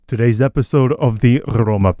Today's episode of the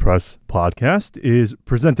Roma Press podcast is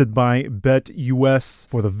presented by BetUS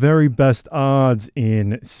for the very best odds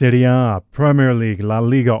in Serie A, Premier League, La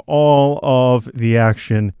Liga, all of the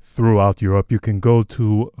action throughout Europe. You can go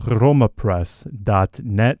to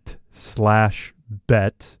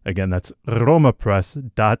romapress.net/bet. Again, that's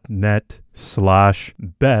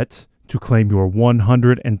romapress.net/bet to claim your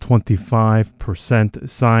 125%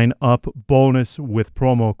 sign-up bonus with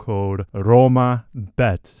promo code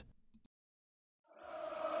ROMABET.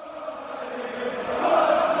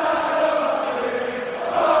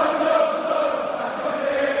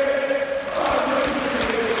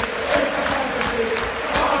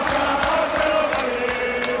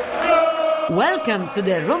 Welcome to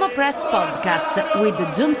the Roma Press podcast with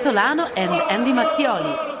John Solano and Andy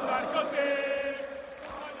Macchioli.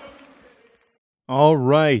 All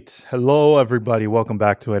right. Hello, everybody. Welcome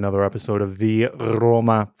back to another episode of the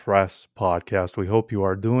Roma Press podcast. We hope you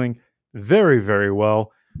are doing very, very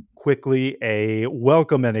well. Quickly, a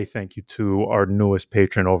welcome and a thank you to our newest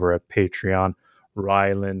patron over at Patreon,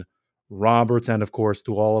 Rylan Roberts, and of course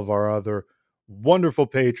to all of our other wonderful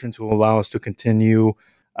patrons who allow us to continue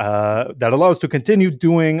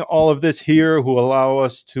doing all of this here, who allow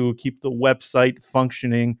us to keep the website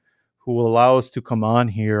functioning, who allow us to come on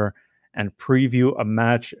here and preview a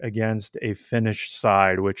match against a Finnish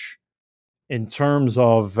side, which in terms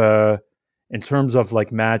of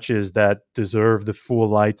like matches that deserve the full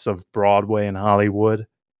lights of Broadway and Hollywood,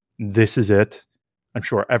 this is it. I'm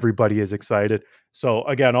sure everybody is excited. So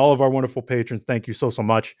again, all of our wonderful patrons, thank you so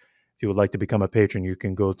much. If you would like to become a patron, you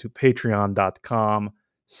can go to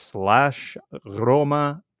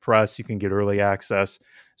patreon.com/Roma Press. You can get early access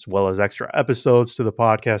as well as extra episodes to the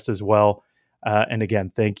podcast as well. And again,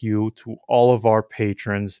 thank you to all of our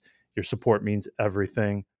patrons. Your support means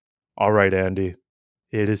everything. All right, Andy,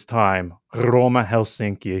 it is time. Roma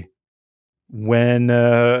Helsinki. When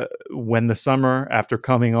the summer, after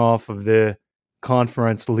coming off of the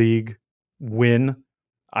Conference League win,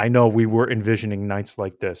 I know we were envisioning nights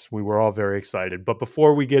like this. We were all very excited. But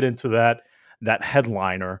before we get into that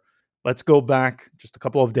headliner, let's go back just a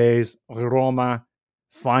couple of days. Roma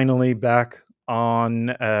finally back on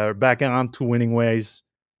to winning ways.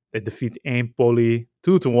 They defeat Empoli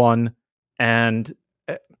 2-1. And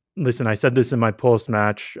listen, I said this in my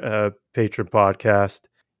post-match patron podcast.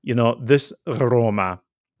 You know, this Roma,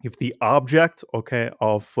 if the object,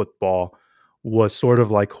 of football was sort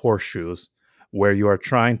of like horseshoes, where you are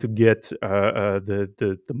trying to get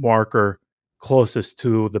the marker closest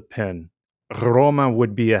to the pin, Roma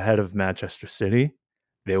would be ahead of Manchester City.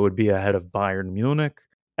 They would be ahead of Bayern Munich.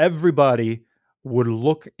 Everybody would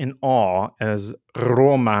look in awe as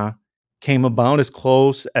Roma came about as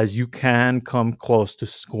close as you can come close to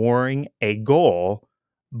scoring a goal,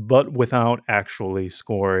 but without actually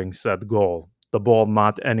scoring said goal. The ball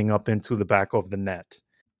not ending up into the back of the net.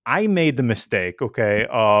 I made the mistake,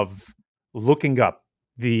 of looking up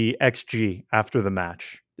the XG after the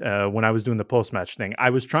match when I was doing the post-match thing. I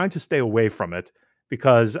was trying to stay away from it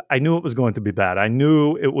because I knew it was going to be bad. I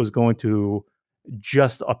knew it was going to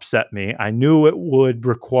just upset me. I knew it would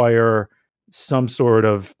require some sort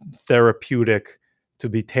of therapeutic to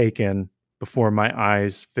be taken before my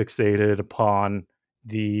eyes fixated upon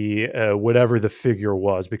the whatever the figure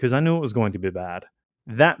was, because I knew it was going to be bad.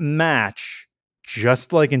 That match,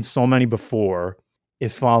 just like in so many before, it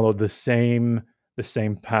followed the same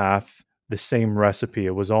path, the same recipe.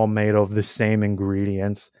 It was all made of the same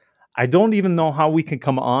ingredients. I don't even know how we can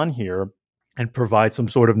come on here and provide some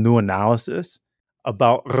sort of new analysis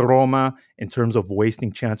about Roma in terms of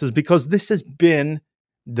wasting chances, because this has been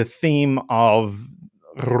the theme of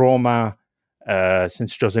Roma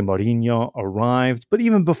since Jose Mourinho arrived. But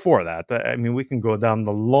even before that, I mean, we can go down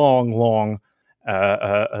the long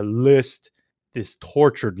list, this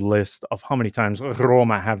tortured list of how many times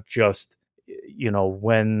Roma have just,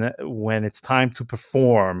 when it's time to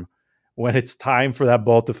perform, when it's time for that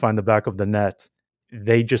ball to find the back of the net,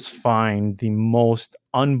 they just find the most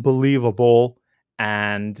unbelievable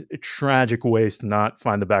and tragic ways to not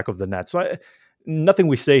find the back of the net. So nothing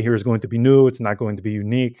we say here is going to be new. It's not going to be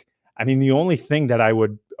unique. I mean, the only thing that I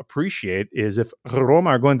would appreciate is if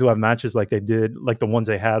Roma are going to have matches like they did, like the ones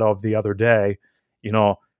they had of the other day,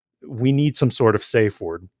 we need some sort of safe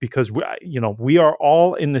word, because we are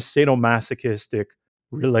all in the sadomasochistic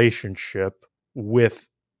relationship with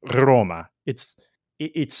Roma. It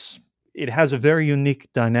has a very unique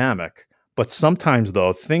dynamic. But sometimes,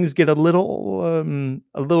 though, things get a little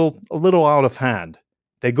out of hand.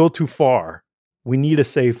 They go too far. We need a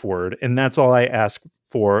safe word, and that's all I ask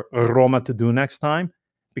for Roma to do next time.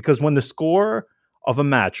 Because when the score of a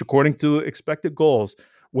match, according to expected goals,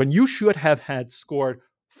 when you should have had scored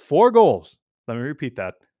 4 goals. Let me repeat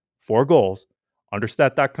that. 4 goals.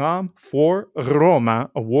 Understat.com for Roma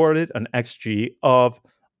awarded an XG of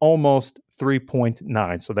almost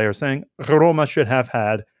 3.9. So they are saying Roma should have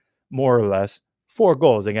had more or less 4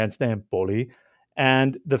 goals against Empoli.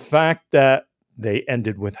 And the fact that they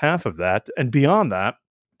ended with half of that, and beyond that,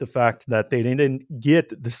 the fact that they didn't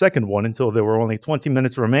get the second one until there were only 20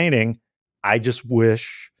 minutes remaining, I just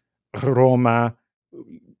wish Roma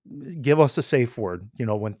give us a safe word.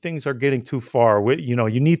 When things are getting too far,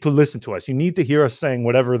 you need to listen to us. You need to hear us saying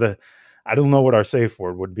whatever I don't know what our safe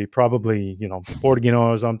word would be. Probably, Porgino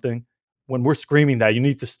or something. When we're screaming that, you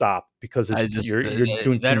need to stop because you're doing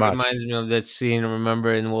too that much. reminds me of that scene.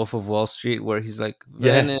 Remember in Wolf of Wall Street where he's like,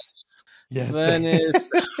 Yes. Venice. Yes. And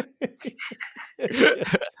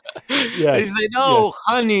he's like, no,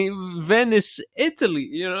 honey, Venice, Italy.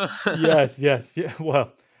 Yes. Yeah.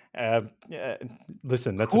 Well,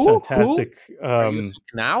 listen, that's a fantastic. Are you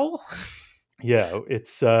now? Yeah,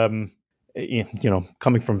 it's coming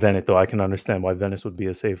from Veneto, I can understand why Venice would be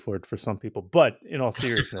a safe word for some people. But in all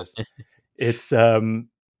seriousness, it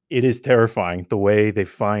is terrifying the way they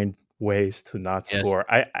find ways to not score.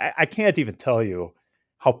 I can't even tell you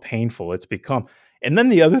how painful it's become. And then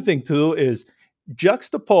the other thing too is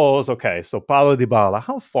juxtapose. Okay, so Paulo Dybala,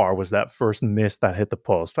 how far was that first miss that hit the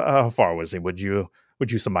post? How far was he? Would you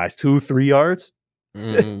surmise 2-3 yards?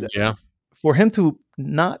 Yeah. For him to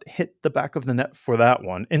not hit the back of the net for that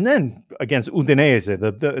one, and then against Udinese,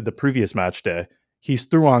 the previous match day, he's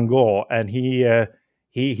through on goal and he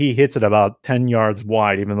hits it about 10 yards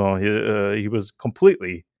wide, even though he was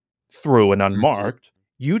completely through and unmarked.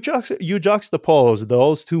 You juxtapose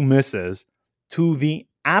those two misses to the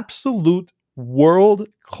absolute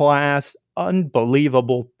world-class,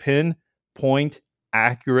 unbelievable pinpoint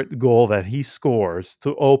accurate goal that he scores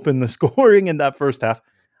to open the scoring in that first half.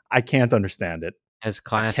 I can't understand it. That's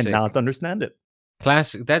classic. I cannot understand it.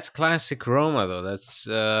 Classic. That's classic Roma, though. That's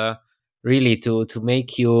really to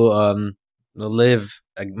make you live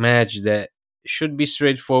a match that should be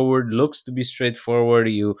straightforward, looks to be straightforward.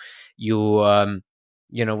 You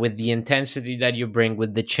with the intensity that you bring,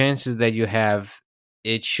 with the chances that you have,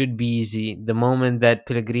 it should be easy. The moment that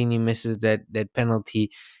Pellegrini misses that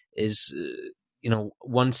penalty is,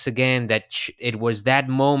 once again it was that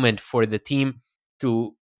moment for the team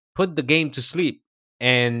to put the game to sleep,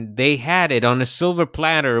 and they had it on a silver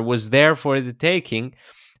platter. It was there for the taking,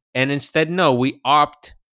 and instead, no, we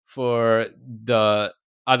opt for the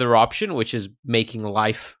other option, which is making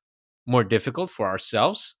life more difficult for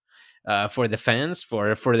ourselves, for the fans,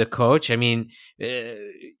 for the coach. I mean,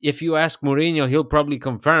 if you ask Mourinho, he'll probably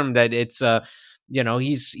confirm that it's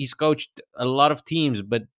he's coached a lot of teams,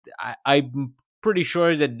 but I'm pretty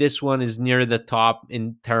sure that this one is near the top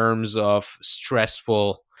in terms of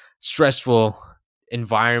stressful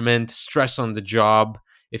environment, stress on the job.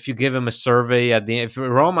 If you give him a survey at the end, if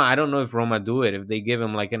Roma, I don't know if Roma do it, if they give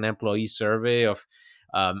him like an employee survey of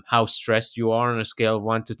how stressed you are on a scale of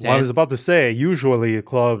 1 to 10. Well, I was about to say, usually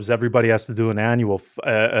clubs, everybody has to do an annual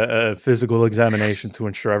physical examination to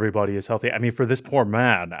ensure everybody is healthy. I mean, for this poor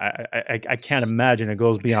man, I can't imagine it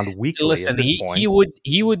goes beyond weekly. Listen, at this point.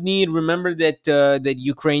 He would need. Remember that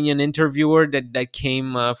Ukrainian interviewer that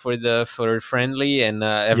came for friendly, and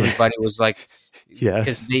everybody was like,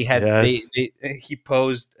 yes, because he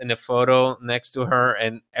posed in a photo next to her,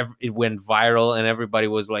 and it went viral, and everybody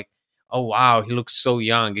was like, oh wow, he looks so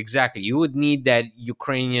young. Exactly. You would need that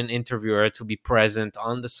Ukrainian interviewer to be present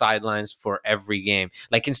on the sidelines for every game.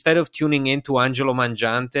 Like, instead of tuning into Angelo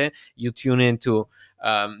Mangiante, you tune into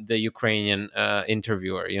the Ukrainian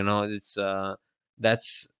interviewer. It's I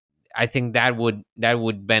think that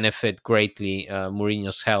would benefit greatly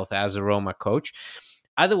Mourinho's health as a Roma coach.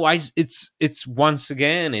 Otherwise, it's once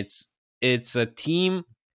again, it's a team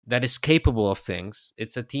that is capable of things.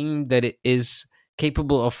 It's a team that is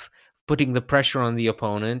capable of putting the pressure on the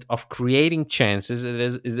opponent, of creating chances.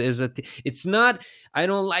 It's not. I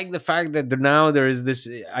don't like the fact that now there is this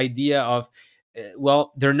idea of,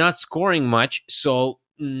 they're not scoring much, so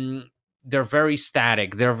they're very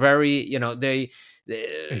static. They're very, they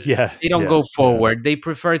don't go forward. Yeah. They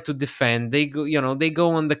prefer to defend. They go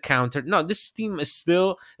on the counter. No, this team is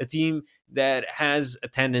still a team that has a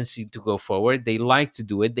tendency to go forward. They like to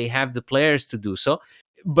do it. They have the players to do so.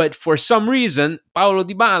 But for some reason, Paulo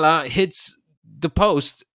Dybala hits the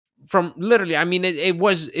post from literally. I mean, it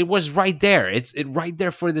was right there. It's right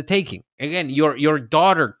there for the taking. Again, your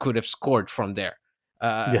daughter could have scored from there.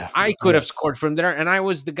 I could have scored from there, and I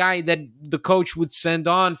was the guy that the coach would send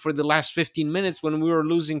on for the last 15 minutes when we were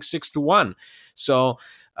losing 6-1. So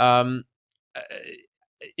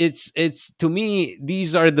it's to me,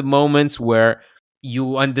 these are the moments where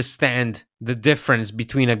you understand the difference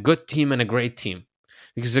between a good team and a great team,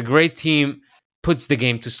 because a great team puts the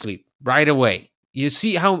game to sleep right away. You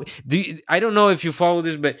see how I don't know if you follow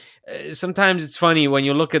this, but sometimes it's funny when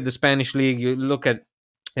you look at the Spanish league, you look at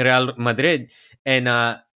Real Madrid,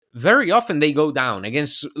 and very often they go down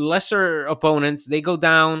against lesser opponents. They go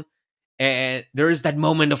down, and there is that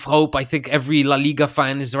moment of hope. I think every La Liga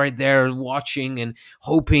fan is right there watching and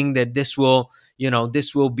hoping that this will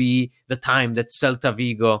be the time that Celta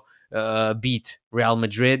Vigo beat Real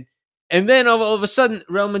Madrid. And then all of a sudden,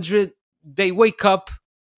 Real Madrid, they wake up,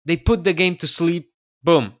 they put the game to sleep.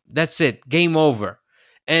 Boom, that's it, game over.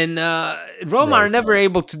 And Roma are never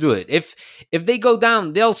able to do it. If they go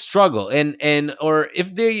down, they'll struggle. And or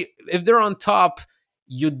if they're on top,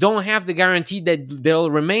 you don't have the guarantee that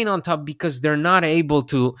they'll remain on top, because they're not able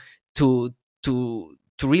to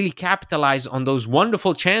really capitalize on those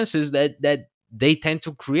wonderful chances that they tend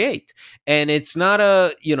to create. And it's not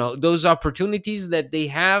those opportunities that they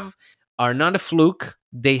have are not a fluke.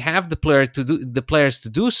 They have the players to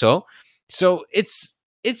do so. So it's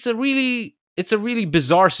a really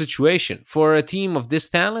bizarre situation for a team of this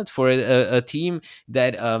talent, for a team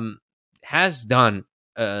that has done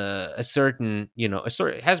a certain,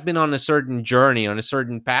 has been on a certain journey, on a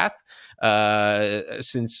certain path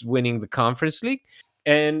since winning the Conference League,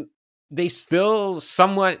 and they still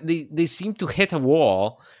they seem to hit a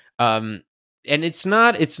wall. And it's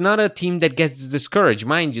not a team that gets discouraged,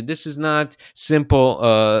 mind you. This is not simple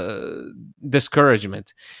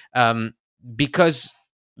discouragement, because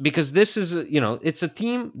this is it's a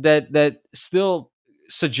team that still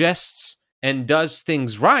suggests and does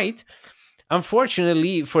things right.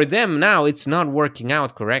 Unfortunately for them now, it's not working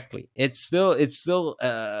out correctly. It's still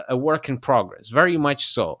a work in progress, very much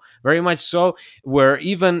so, where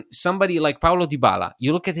even somebody like Paulo Dybala,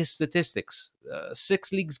 you look at his statistics,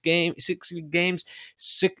 6 league games,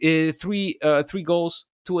 3 goals,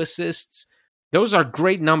 2 assists. Those are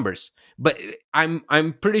great numbers, but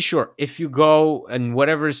I'm pretty sure if you go and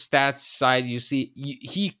whatever stats side you see,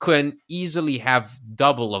 he can easily have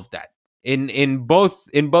double of that. In both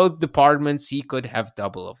departments, he could have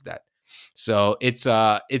double of that. So it's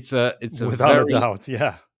a without a doubt,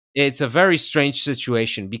 yeah. It's a very strange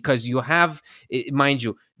situation, because you have, mind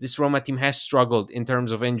you, this Roma team has struggled in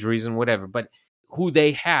terms of injuries and whatever, but who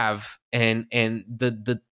they have and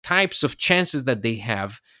the types of chances that they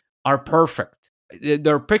have are perfect.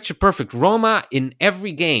 They're picture perfect. Roma, in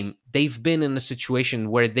every game, they've been in a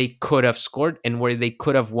situation where they could have scored and where they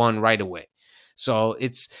could have won right away. So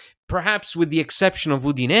it's, perhaps with the exception of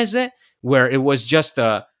Udinese, where it was just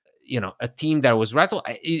a team that was rattled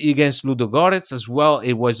against Ludogorets as well.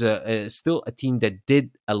 It was still a team that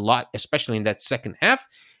did a lot, especially in that second half,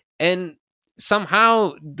 and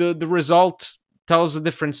somehow the result tells a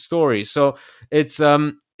different story. So it's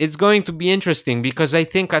going to be interesting, because I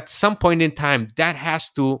think at some point in time that has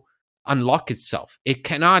to unlock itself. It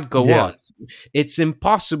cannot go on. It's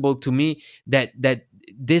impossible to me that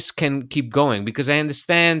this can keep going, because I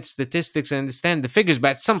understand statistics, I understand the figures,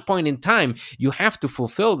 but at some point in time you have to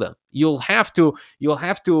fulfill them. You'll have to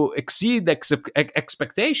exceed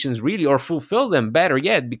expectations, really, or fulfill them, better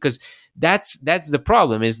yet, because that's the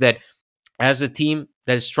problem, is that as a team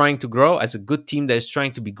that is trying to grow, as a good team that is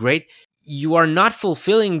trying to be great, you are not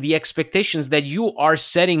fulfilling the expectations that you are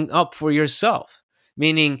setting up for yourself.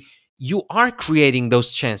 Meaning, you are creating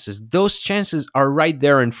those chances. Those chances are right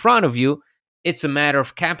there in front of you. It's a matter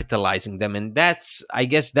of capitalizing them, and I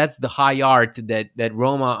guess that's the high art that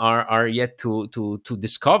Roma are yet to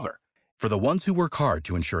discover. For the ones who work hard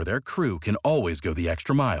to ensure their crew can always go the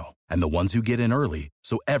extra mile, and the ones who get in early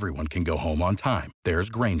so everyone can go home on time,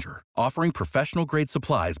 there's Grainger, offering professional-grade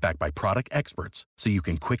supplies backed by product experts, so you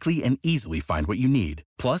can quickly and easily find what you need.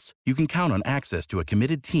 Plus, you can count on access to a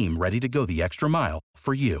committed team ready to go the extra mile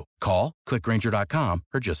for you. Call, click Grainger.com,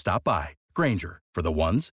 or just stop by. Grainger, for the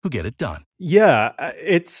ones who get it done. Yeah,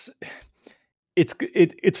 it's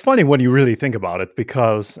funny when you really think about it,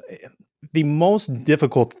 because the most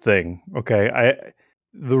difficult thing, the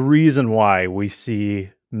reason why we see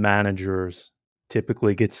managers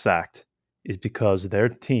typically get sacked is because their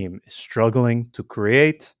team is struggling to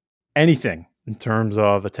create anything in terms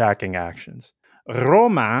of attacking actions.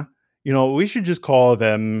 Roma, we should just call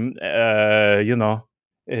them,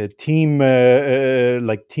 team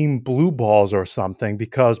like team blue balls or something,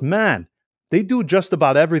 because man, they do just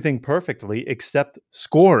about everything perfectly except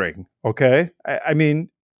scoring. I mean,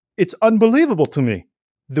 it's unbelievable to me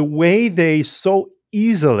the way they so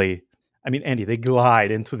easily, I mean, Andy, they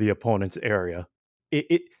glide into the opponent's area.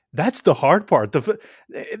 That's the hard part.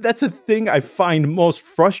 That's the thing I find most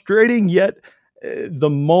frustrating, yet the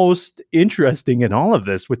most interesting in all of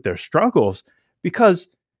this with their struggles. Because,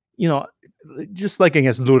 you know, just like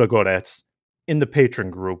against Ludogorets, in the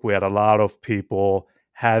patron group, we had a lot of people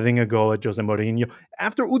having a go at Jose Mourinho.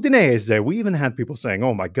 After Udinese, we even had people saying,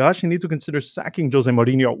 oh my gosh, you need to consider sacking Jose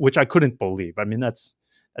Mourinho, which I couldn't believe. I mean, that's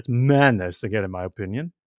madness, again, in my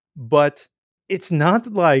opinion. But it's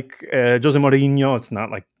not like Jose Mourinho. It's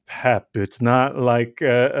not like Pep. It's not like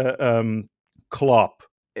Klopp.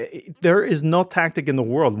 There is no tactic in the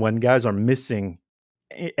world when guys are missing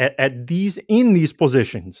in these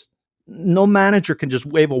positions. No manager can just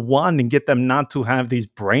wave a wand and get them not to have these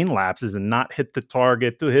brain lapses and not hit the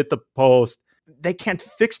target, to hit the post. They can't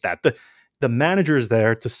fix that. The manager is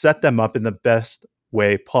there to set them up in the best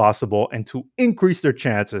way possible and to increase their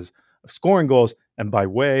chances of scoring goals, and by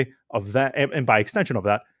way of that, and by extension of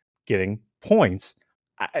that, getting points.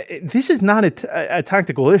 This is not a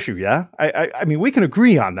tactical issue, yeah? I mean, we can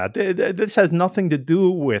agree on that. This has nothing to do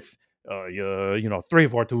with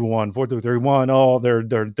 3-4-2-1, 4-2-3-1. Oh,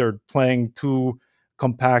 they're playing too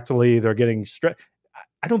compactly. They're getting stretched.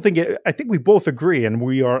 I don't think I think we both agree, and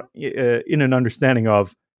we are in an understanding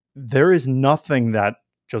of there is nothing that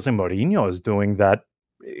Jose Mourinho is doing that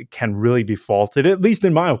can really be faulted, at least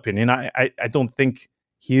in my opinion. I don't think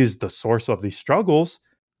he is the source of these struggles.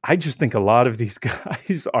 I just think a lot of these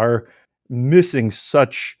guys are missing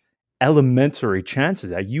such elementary chances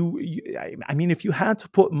that I mean, if you had to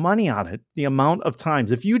put money on it, the amount of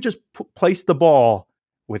times, if you just place the ball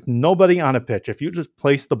with nobody on a pitch, if you just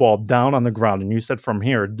place the ball down on the ground and you said from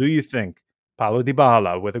here, do you think Paulo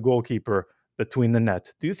Dybala with a goalkeeper between the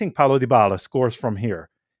net, do you think Paulo Dybala scores from here?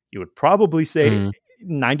 You would probably say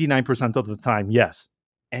 99% of the time, yes.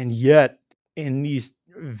 And yet, in these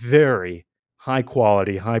very high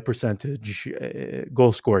quality, high percentage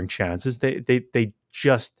goal scoring chances, they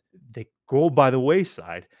go by the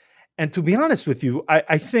wayside. And to be honest with you,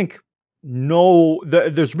 I think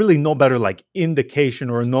there's really no better like indication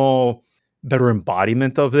or no better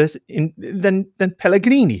embodiment of this than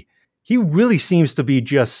Pellegrini. He really seems to be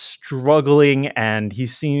just struggling, and he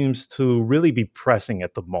seems to really be pressing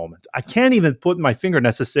at the moment. I can't even put my finger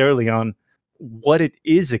necessarily on what it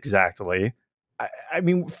is exactly. I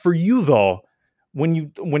mean, for you though, when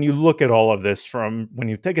you look at all of this when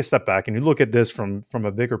you take a step back and you look at this from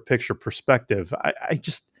a bigger picture perspective,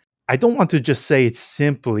 I don't want to just say it's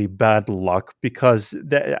simply bad luck, because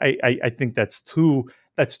I think that's too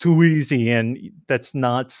easy, and that's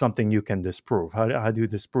not something you can disprove. How do you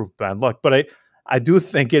disprove bad luck? But I do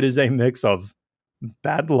think it is a mix of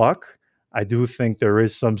bad luck. I do think there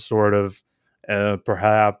is some sort of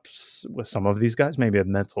perhaps with some of these guys, maybe a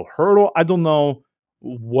mental hurdle. I don't know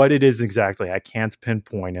what it is exactly. I can't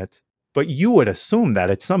pinpoint it. But you would assume that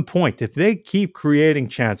at some point, if they keep creating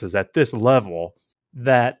chances at this level,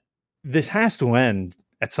 that this has to end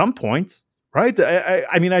at some point, right?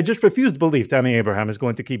 I mean, I just refuse to believe Tammy Abraham is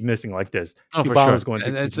going to keep missing like this. Oh, for sure. Is going to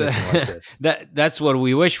keep missing like this. That's what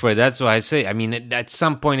we wish for. That's why I say. I mean, at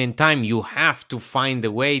some point in time, you have to find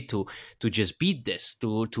a way to just beat this,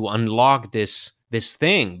 to unlock this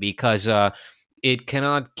thing, because it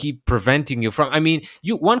cannot keep preventing you from. I mean,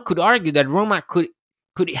 one could argue that Roma could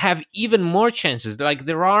have even more chances. Like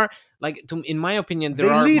there are, in my opinion, they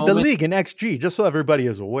lead the league in XG. Just so everybody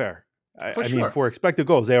is aware. I mean, for expected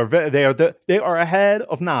goals, they are ahead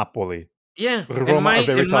of Napoli. Yeah, Roma are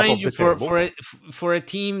very top of the table. For a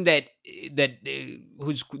team that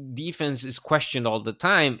whose defense is questioned all the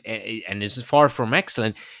time and is far from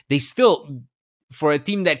excellent, they still, for a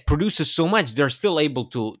team that produces so much, they're still able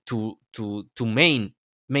to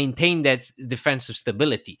maintain that defensive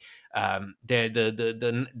stability.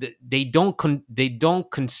 They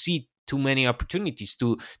don't concede too many opportunities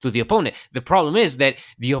to the opponent. The problem is that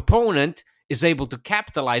the opponent is able to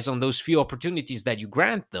capitalize on those few opportunities that you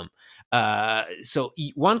grant them. So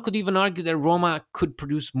one could even argue that Roma could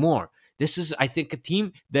produce more. This is, I think, a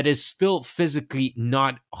team that is still physically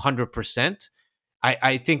not 100%.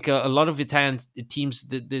 I think a lot of Italian teams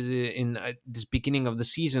in this beginning of the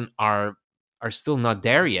season are still not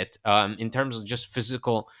there yet in terms of just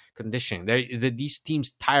physical conditioning. These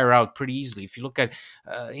teams tire out pretty easily. If you look at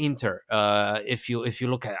Inter, if you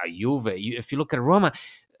look at Juve, if you look at Roma,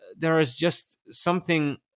 there is just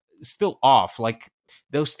something still off. Like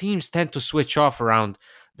those teams tend to switch off around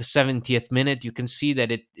the 70th minute. You can see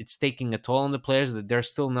that it's taking a toll on the players, that they're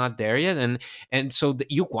still not there yet, and so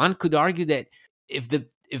one could argue that if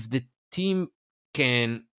the team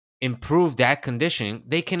can improve that conditioning,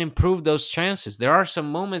 they can improve those chances. There are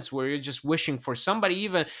some moments where you're just wishing for somebody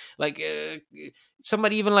even like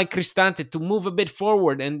Cristante to move a bit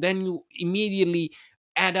forward, and then you immediately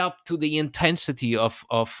add up to the intensity of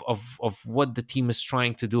what the team is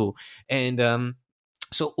trying to do. And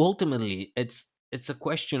so ultimately it's a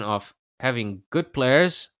question of having good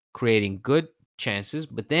players creating good chances,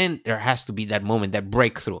 but then there has to be that moment, that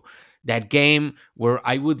breakthrough, that game where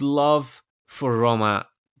I would love for Roma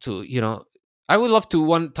to, I would love to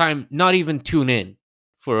one time not even tune in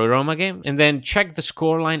for a Roma game and then check the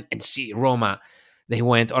scoreline and see Roma, they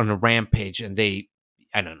went on a rampage and they,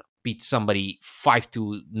 I don't know, beat somebody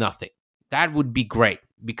 5-0. That would be great,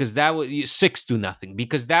 because that would 6-0,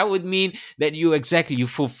 because that would mean that you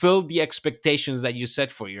fulfilled the expectations that you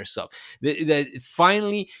set for yourself. That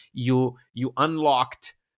finally you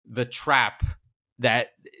unlocked the trap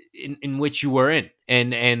that in which you were in,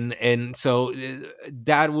 and so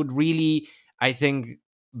that would really, I think,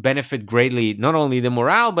 benefit greatly not only the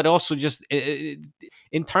morale but also just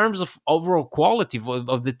in terms of overall quality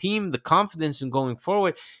of the team, the confidence in going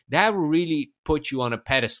forward. That will really put you on a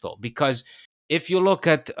pedestal, because if you look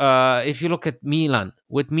at Milan,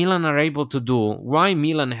 what Milan are able to do, why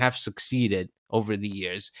Milan have succeeded over the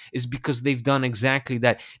years, is because they've done exactly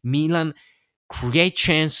that. Milan create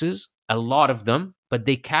chances, a lot of them, but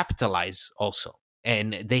they capitalize also,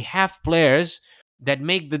 and they have players that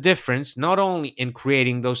make the difference, not only in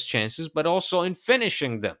creating those chances, but also in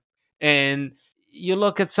finishing them. And you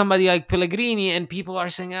look at somebody like Pellegrini, and people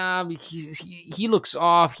are saying, he looks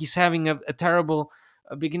off. He's having a terrible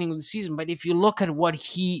beginning of the season. But if you look at what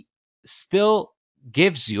he still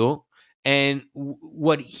gives you and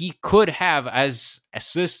what he could have as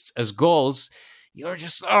assists, as goals, you're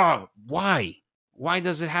just, why? Why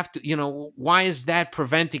does it have to, why is that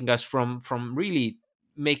preventing us from really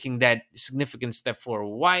making that significant step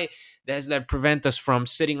forward? Why does that prevent us from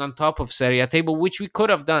sitting on top of Serie A table, which we could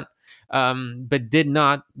have done, but did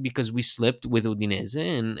not, because we slipped with Udinese,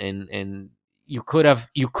 and you could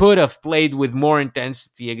have played with more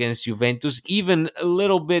intensity against Juventus, even a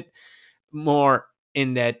little bit more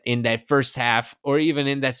in that first half, or even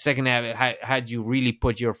in that second half. Had you really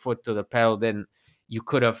put your foot to the pedal, then you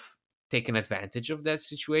could have taken advantage of that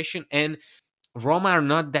situation. And Roma are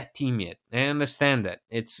not that team yet. I understand that.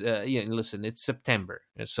 It's listen, it's September,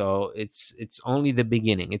 so it's only the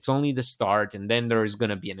beginning. It's only the start, and then there is going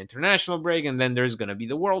to be an international break, and then there's going to be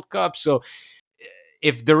the World Cup. So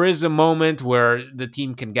if there is a moment where the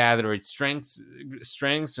team can gather its strengths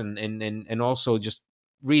and also just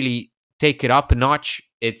really take it up a notch,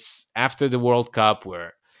 it's after the World Cup,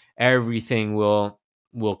 where everything will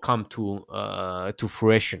come to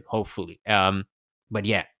fruition, hopefully. But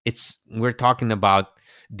yeah, we're talking about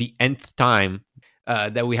the nth time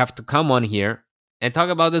that we have to come on here and talk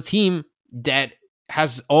about the team that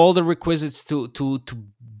has all the requisites to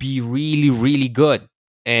be really, really good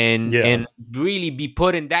and really be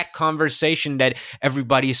put in that conversation that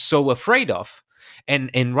everybody is so afraid of,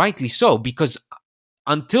 and rightly so, because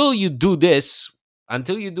until you do this,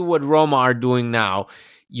 until you do what Roma are doing now,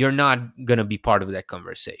 you're not gonna be part of that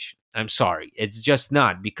conversation. I'm sorry, it's just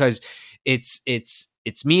not, because it's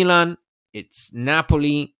Milan, it's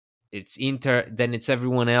Napoli, it's Inter, then it's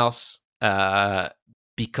everyone else.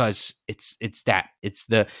 Because it's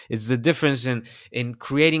the difference in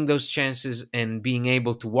creating those chances and being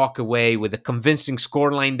able to walk away with a convincing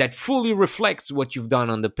scoreline that fully reflects what you've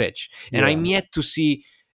done on the pitch. And I'm yet to see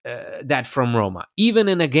that from Roma, even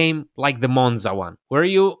in a game like the Monza one, where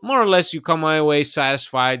you more or less you come away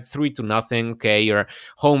satisfied, 3-0. Okay, your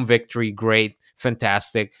home victory, great,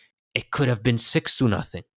 fantastic. It could have been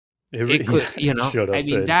 6-0. It could, I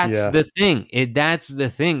mean, that's the thing. That's the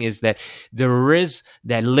thing, is that there is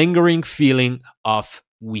that lingering feeling of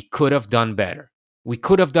we could have done better. We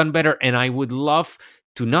could have done better, and I would love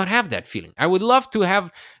to not have that feeling. I would love to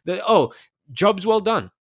have job's well done.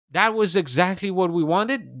 That was exactly what we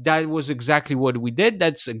wanted. That was exactly what we did.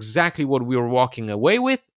 That's exactly what we were walking away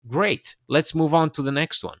with. Great. Let's move on to the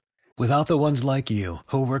next one. Without the ones like you,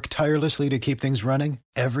 who work tirelessly to keep things running,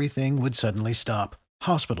 everything would suddenly stop.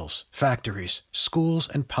 Hospitals, factories, schools,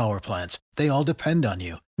 and power plants, they all depend on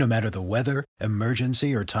you. No matter the weather,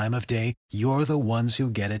 emergency, or time of day, you're the ones who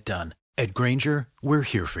get it done. At Grainger, we're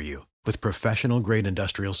here for you. With professional-grade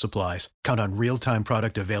industrial supplies, count on real-time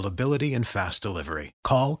product availability and fast delivery.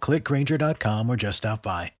 Call, clickgrainger.com, or just stop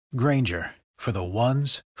by. Grainger, for the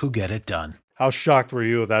ones who get it done. How shocked were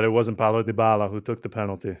you that it wasn't Paulo Dybala who took the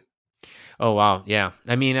penalty? Oh, wow. Yeah.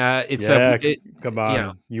 I mean, come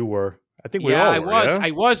on. You were. I think we all were.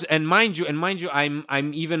 I was. And mind you,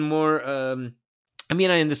 I'm even more I mean,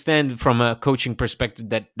 I understand from a coaching perspective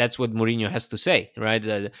that that's what Mourinho has to say, right?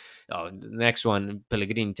 The next one,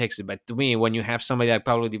 Pellegrini takes it. But to me, when you have somebody like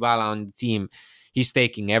Paulo Dybala on the team, he's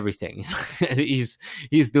taking everything.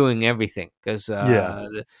 he's doing everything because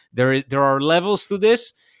there are levels to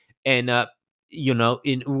this, and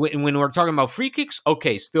when we're talking about free kicks,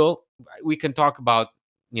 okay, still we can talk about.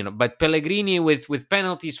 But Pellegrini with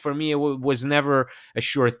penalties, for me, it was never a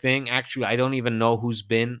sure thing. Actually, I don't even know who's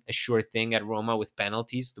been a sure thing at Roma with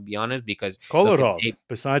penalties, to be honest, because Kolarov,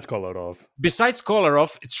 besides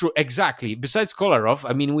Kolarov, it's true. Exactly. Besides Kolarov,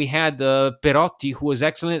 I mean, we had Perotti, who was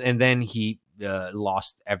excellent, and then he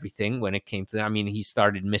lost everything when it came to that. I mean, he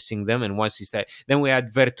started missing them, and once he started, then we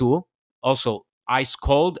had Vertu, also ice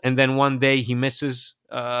cold, and then one day he misses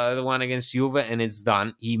the one against Juve, and it's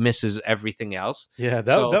done. He misses everything else. Yeah,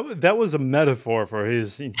 that was a metaphor for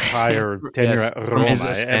his entire tenure at Roma.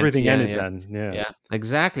 Everything ended then. Yeah,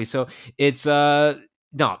 exactly. So it's no,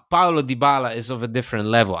 Paulo Dybala is of a different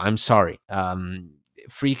level. I'm sorry.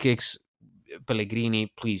 Free kicks,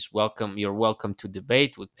 Pellegrini, please welcome. You're welcome to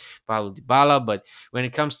debate with Paulo Dybala, but when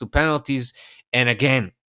it comes to penalties, and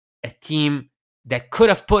again, a team that could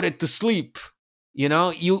have put it to sleep.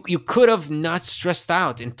 You could have not stressed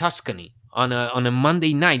out in Tuscany on a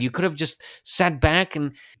Monday night. You could have just sat back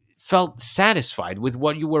and felt satisfied with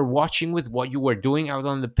what you were watching, with what you were doing out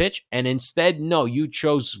on the pitch, and instead, no, you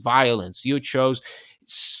chose violence, you chose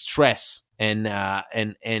stress, and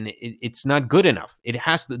it's not good enough.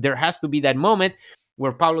 There has to be that moment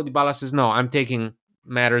where Paulo Dybala says, "No, I'm taking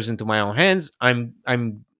matters into my own hands.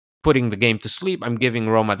 I'm putting the game to sleep. I'm giving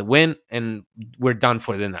Roma the win, and we're done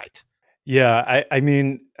for the night." Yeah, I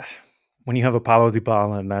mean, when you have a Paulo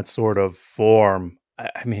Dybala in that sort of form,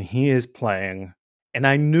 I mean, he is playing, and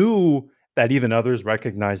I knew that even others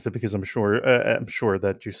recognized it because I'm sure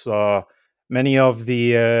that you saw many of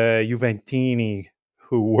the Juventini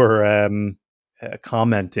who were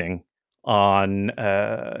commenting on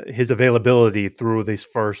his availability through these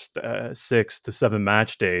first 6 to 7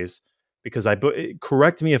 match days. Because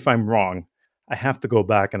correct me if I'm wrong, I have to go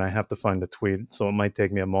back and I have to find the tweet, so it might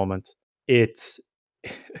take me a moment. It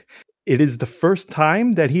is the first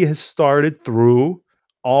time that he has started through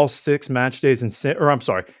all 6 match days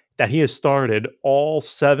that he has started all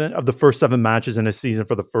 7 of the first 7 matches in a season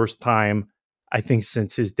for the first time, I think,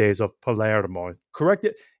 since his days of Palermo. Correct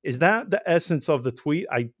it? Is that the essence of the tweet?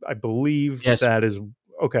 I believe that is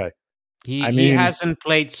okay. He hasn't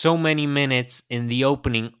played so many minutes in the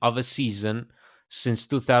opening of a season since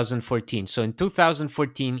 2014. So in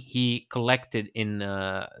 2014, he collected in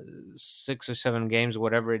 6 or 7 games,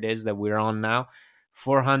 whatever it is that we're on now,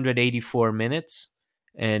 484 minutes.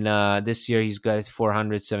 And this year he's got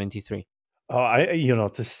 473.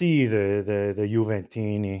 To see the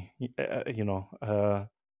Juventini,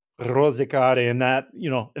 Rosicare in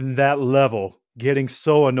that level, getting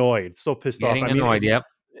so annoyed, so pissed off. Yep.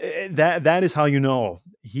 That is how you know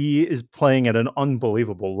he is playing at an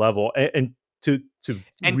unbelievable level, and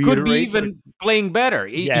could be even playing better.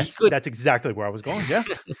 That's exactly where I was going. Yeah,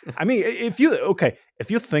 I mean, if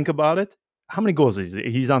you think about it, how many goals is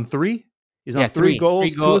he? He's on 3. He's on 3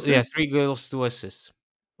 goals, 2 assists. Yeah, 3 goals, 2 assists.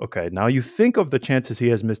 Okay, now you think of the chances he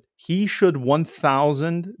has missed. He should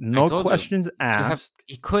 1,000, no questions asked.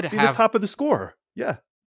 He could be the top of the score. Yeah,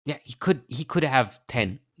 he could have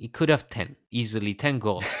 10. He could have 10 easily, 10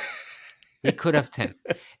 goals. He could have 10,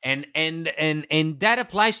 and that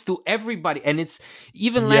applies to everybody. And it's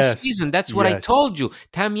even last season. That's what I told you.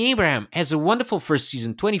 Tammy Abraham has a wonderful first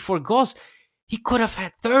season, 24 goals. He could have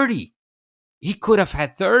had 30.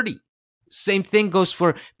 Same thing goes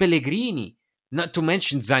for Pellegrini. Not to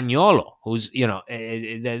mention Zaniolo, who's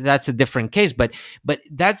that's a different case. But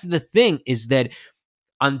that's the thing, is that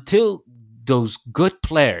until those good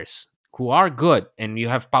players who are good, and you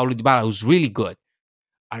have Paulo Dybala who's really good,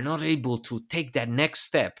 are not able to take that next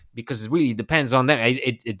step, because it really depends on them.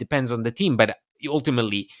 It depends on the team, but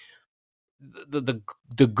ultimately,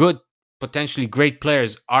 the good, potentially great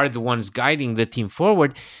players are the ones guiding the team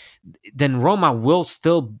forward. Then Roma will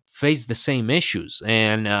still face the same issues,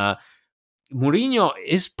 and Mourinho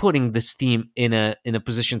is putting this team in a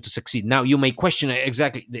position to succeed. Now, you may question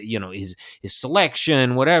exactly, his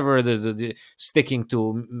selection, whatever, the sticking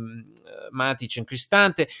to Matic and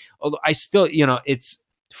Cristante. Although I still, it's.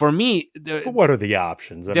 For me, but what are the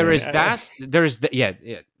options? There is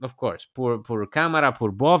of course, poor Camara, poor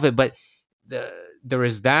Bove, but there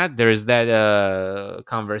is that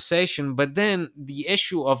conversation. But then the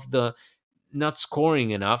issue of the not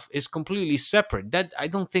scoring enough is completely separate. That I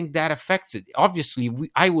don't think that affects it. Obviously,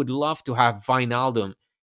 I would love to have Wijnaldum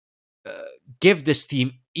give this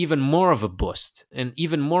team even more of a boost and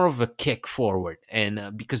even more of a kick forward.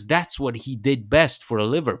 And because that's what he did best for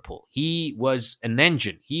Liverpool. He was an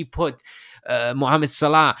engine. He put Mohamed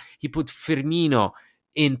Salah, he put Firmino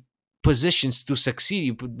in positions to succeed.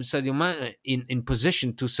 He put Sadio Mane in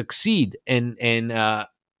position to succeed. And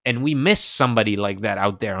we miss somebody like that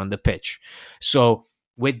out there on the pitch. So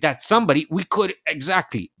with that somebody, we could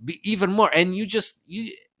exactly be even more. And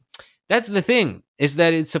that's the thing, is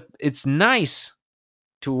that it's nice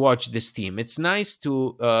to watch this team. It's nice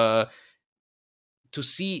to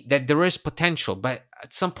see that there is potential, but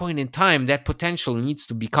at some point in time, that potential needs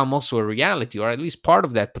to become also a reality, or at least part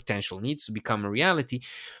of that potential needs to become a reality,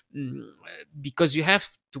 because you have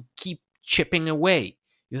to keep chipping away.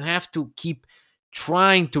 You have to keep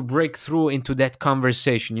trying to break through into that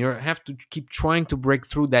conversation. You have to keep trying to break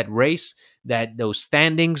through that race, those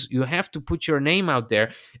standings. You have to put your name out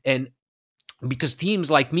there, and because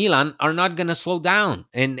teams like Milan are not going to slow down,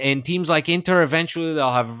 and teams like Inter, eventually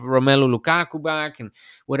they'll have Romelu Lukaku back and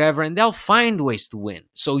whatever, and they'll find ways to win.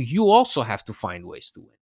 So you also have to find ways to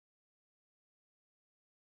win.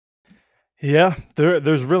 Yeah,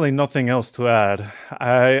 there's really nothing else to add.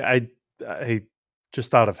 I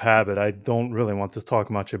just out of habit, I don't really want to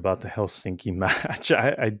talk much about the Helsinki match.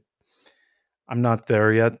 I'm not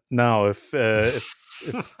there yet. Now, if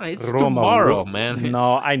it's Roma tomorrow, man.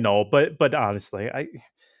 No, I know, but honestly,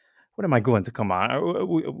 what am I going to come on? Are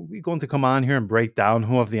we going to come on here and break down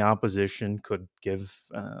who of the opposition could give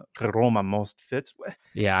Roma most fits?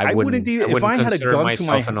 Yeah, I wouldn't even. If I had a gun to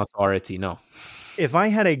my an authority, no. If I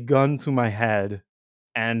had a gun to my head,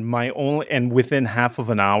 and within half of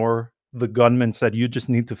an hour, the gunman said, "You just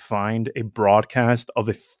need to find a broadcast of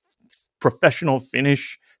a professional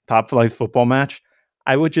Finnish top-flight football match,"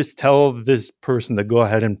 I would just tell this person to go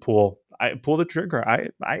ahead and pull the trigger. I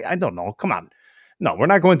don't know. Come on. No, we're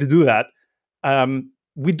not going to do that.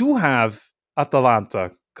 We do have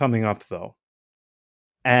Atalanta coming up, though.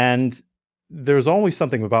 And there's always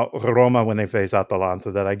something about Roma when they face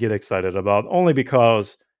Atalanta that I get excited about, only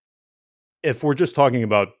because if we're just talking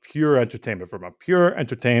about pure entertainment, from a pure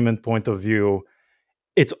entertainment point of view,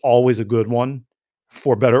 it's always a good one,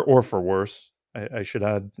 for better or for worse. I should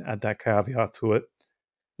add that caveat to it.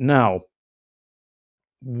 Now,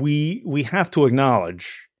 we have to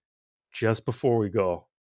acknowledge, just before we go,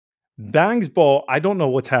 Bangsball, I don't know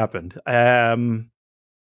what's happened,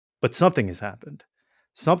 but something has happened.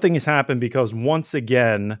 Something has happened, because once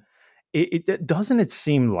again, it doesn't it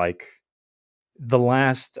seem like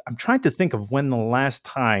I'm trying to think of when the last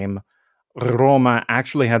time Roma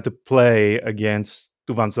actually had to play against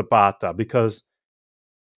Duvan Zapata, because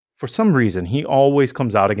for some reason he always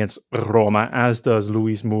comes out against Roma, as does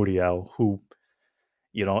Luis Muriel, who,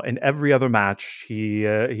 in every other match, he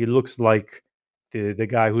looks like the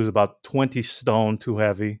guy who's about 20 stone too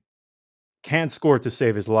heavy, can't score to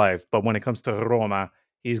save his life. But when it comes to Roma,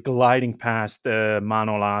 he's gliding past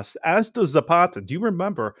Manolas, as does Zapata. Do you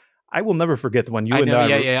remember? I will never forget when you and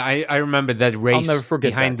I... I remember that race. I'll never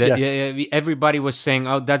forget behind that. Yes. Yeah, everybody was saying,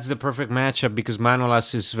 "Oh, that's the perfect matchup because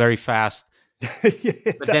Manolas is very fast."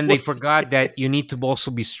 But then they forgot that you need to also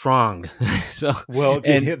be strong. So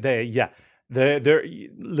listen. The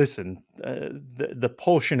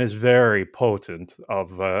potion is very potent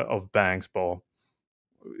of Bangsball.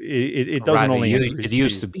 It doesn't only. It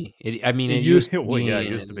used to be. It used to be. It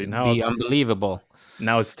used to be. Now it's unbelievable.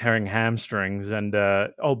 Now it's tearing hamstrings. And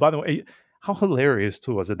by the way, how hilarious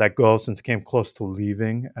too was it that Gosens came close to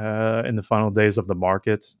leaving in the final days of the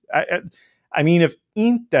market? I mean, if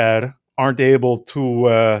Inter aren't able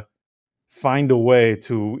to find a way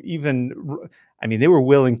to even, they were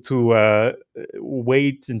willing to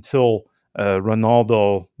wait until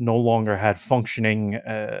Ronaldo no longer had functioning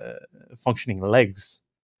legs.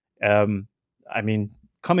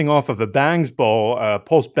 Coming off of a Bangsball,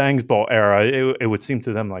 post Bangsball era, it would seem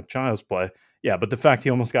to them like child's play. Yeah, but the fact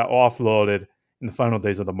he almost got offloaded in the final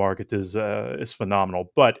days of the market is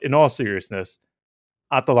phenomenal. But in all seriousness,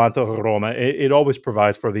 Atalanta Roma, it always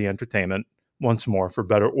provides for the entertainment, once more, for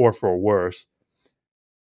better or for worse.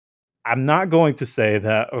 I'm not going to say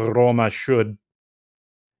that Roma should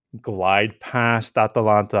glide past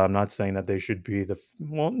Atalanta. I'm not saying that they should be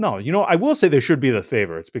I will say they should be the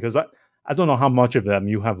favorites, because I don't know how much of them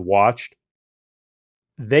you have watched.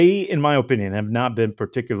 They, in my opinion, have not been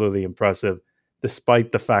particularly impressive,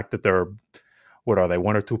 despite the fact that they're, 1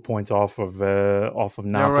 or 2 points off of Napoli.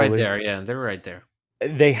 They're right there. Yeah, they're right there.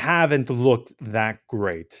 They haven't looked that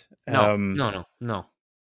great. No.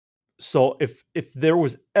 So if there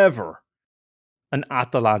was ever an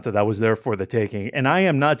Atalanta that was there for the taking, and I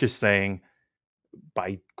am not just saying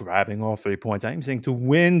by grabbing all 3 points. I'm saying to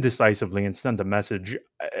win decisively and send a message.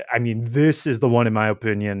 I mean, this is the one, in my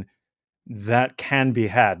opinion, that can be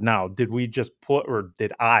had. Now, did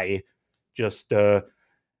did I just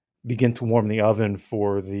begin to warm the oven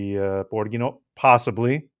for the Borghino?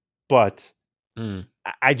 Possibly, but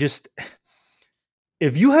I just,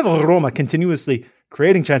 if you have Roma continuously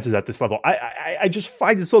creating chances at this level, I just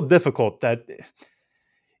find it so difficult that,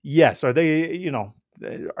 yes, are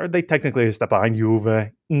they technically a step behind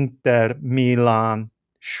Juve, Inter, Milan?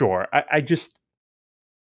 Sure. I just,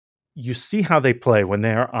 you see how they play when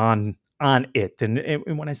they're on it.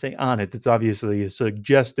 And when I say on it, it's obviously a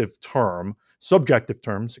subjective term.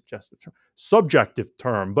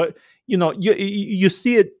 But, you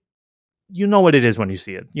see it, you know what it is when you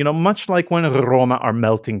see it. Much like when Roma are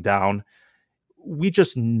melting down, we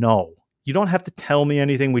just know. You don't have to tell me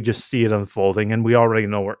anything. We just see it unfolding, and we already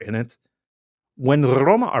know we're in it. When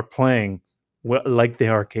Roma are playing like they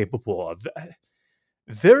are capable of,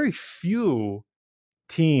 very few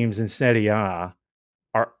teams in Serie A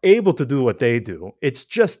are able to do what they do. It's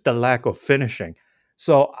just the lack of finishing.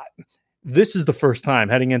 So this is the first time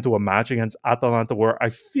heading into a match against Atalanta where I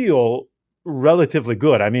feel relatively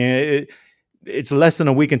good. I mean, it's less than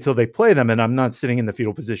a week until they play them, and I'm not sitting in the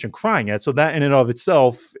fetal position crying yet. So that in and of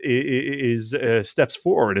itself is steps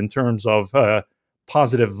forward in terms of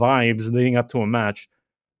positive vibes leading up to a match.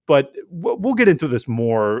 But we'll get into this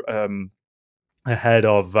more ahead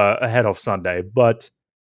of Sunday. But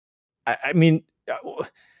I mean,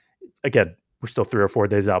 again, we're still 3 or 4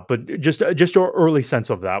 days out, but just your early sense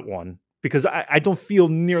of that one, because I don't feel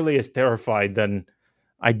nearly as terrified than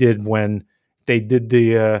I did when they did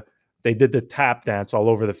the tap dance all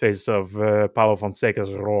over the face of Paulo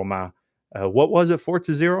Fonseca's Roma. What was it,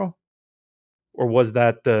 4-0? Or was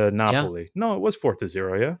that Napoli? Yeah. No, it was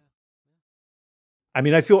 4-0, yeah? I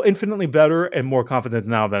mean, I feel infinitely better and more confident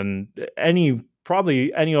now than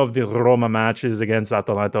probably any of the Roma matches against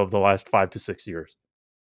Atalanta of the last 5 to 6 years.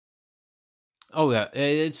 Oh yeah,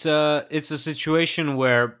 it's a situation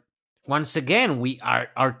where once again we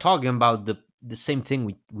are talking about the same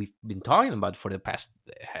thing we've been talking about for the past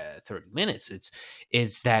 30 minutes.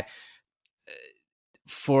 It's that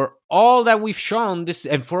for all that we've shown this,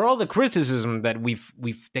 and for all the criticism that we've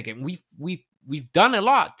taken, we've done a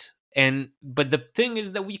lot. But the thing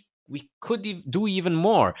is that we could do even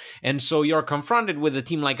more. And so you're confronted with a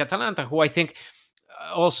team like Atalanta, who I think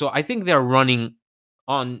they're running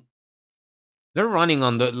on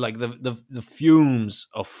the fumes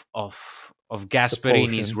of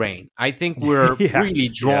Gasperini's reign. I think we're really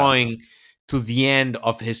drawing to the end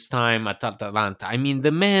of his time at Atalanta. I mean,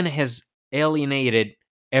 the man has alienated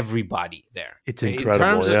everybody there. It's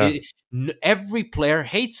incredible. Every player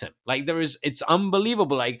hates him. Like it's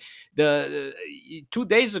unbelievable. Like the 2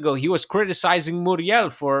 days ago, he was criticizing Muriel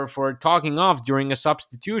for talking off during a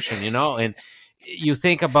substitution, and you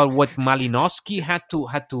think about what Malinowski had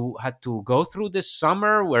to go through this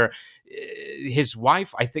summer, where his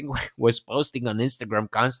wife, I think, was posting on Instagram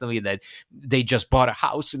constantly that they just bought a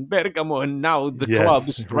house in Bergamo and now the club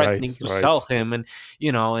is threatening to sell him, and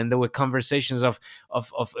and there were conversations of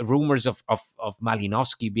rumors of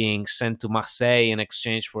Malinowski being sent to Marseille in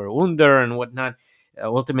exchange for Under and whatnot.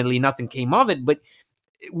 Ultimately, nothing came of it, but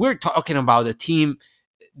we're talking about a team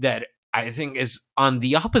that I think is on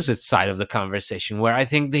the opposite side of the conversation, where I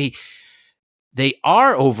think they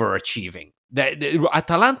are overachieving.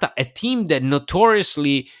 Atalanta, a team that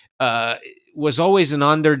notoriously was always an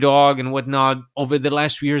underdog and whatnot, over the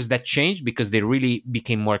last few years that changed because they really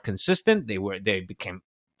became more consistent. They went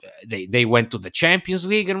to the Champions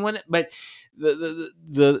League and won it. But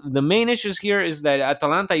the main issues here is that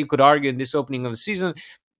Atalanta, you could argue in this opening of the season,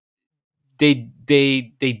 they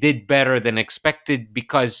did better than expected,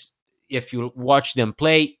 because if you watch them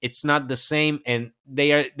play, it's not the same, and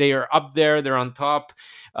they are up there, they're on top,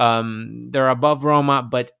 they're above Roma.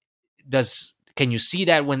 But can you see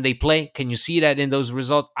that when they play? Can you see that in those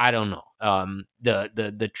results? I don't know.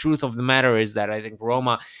 The truth of the matter is that I think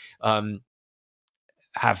Roma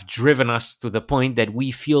have driven us to the point that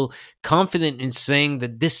we feel confident in saying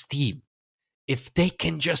that this team, if they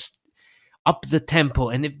can just up the tempo,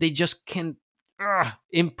 and if they just can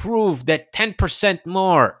improve that 10%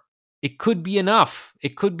 more, it could be enough.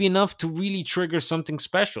 It could be enough to really trigger something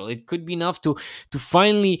special. It could be enough to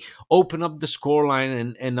finally open up the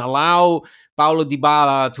scoreline and allow Paulo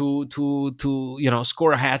Dybala to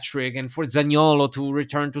score a hat trick, and for Zaniolo to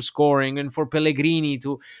return to scoring, and for Pellegrini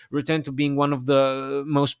to return to being one of the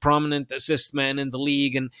most prominent assist men in the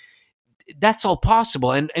league. And that's all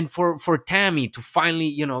possible. And for Tammy to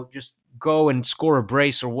finally just go and score a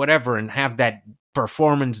brace or whatever, and have that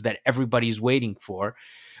performance that everybody's waiting for.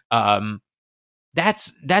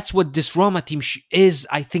 That's what this Roma team is,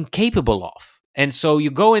 I think, capable of. And so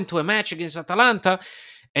you go into a match against Atalanta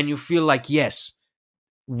and you feel like, yes,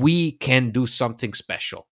 we can do something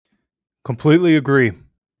special. Completely agree.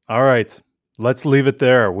 All right, let's leave it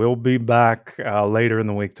there. We'll be back later in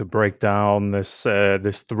the week to break down this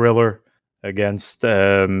thriller against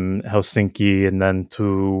Helsinki, and then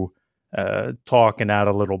to talk and add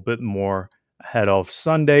a little bit more ahead of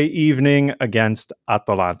Sunday evening against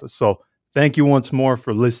Atalanta. So thank you once more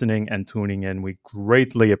for listening and tuning in. We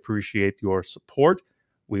greatly appreciate your support.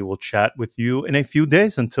 We will chat with you in a few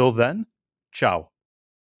days. Until then, ciao.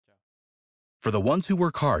 For the ones who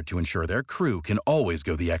work hard to ensure their crew can always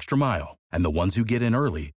go the extra mile, and the ones who get in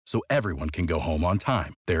early so everyone can go home on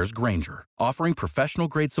time, there's Grainger, offering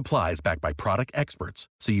professional-grade supplies backed by product experts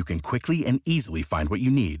so you can quickly and easily find what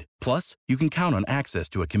you need. Plus, you can count on access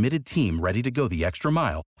to a committed team ready to go the extra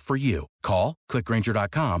mile for you. Call, click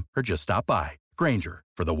Grainger.com, or just stop by. Grainger,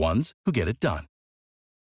 for the ones who get it done.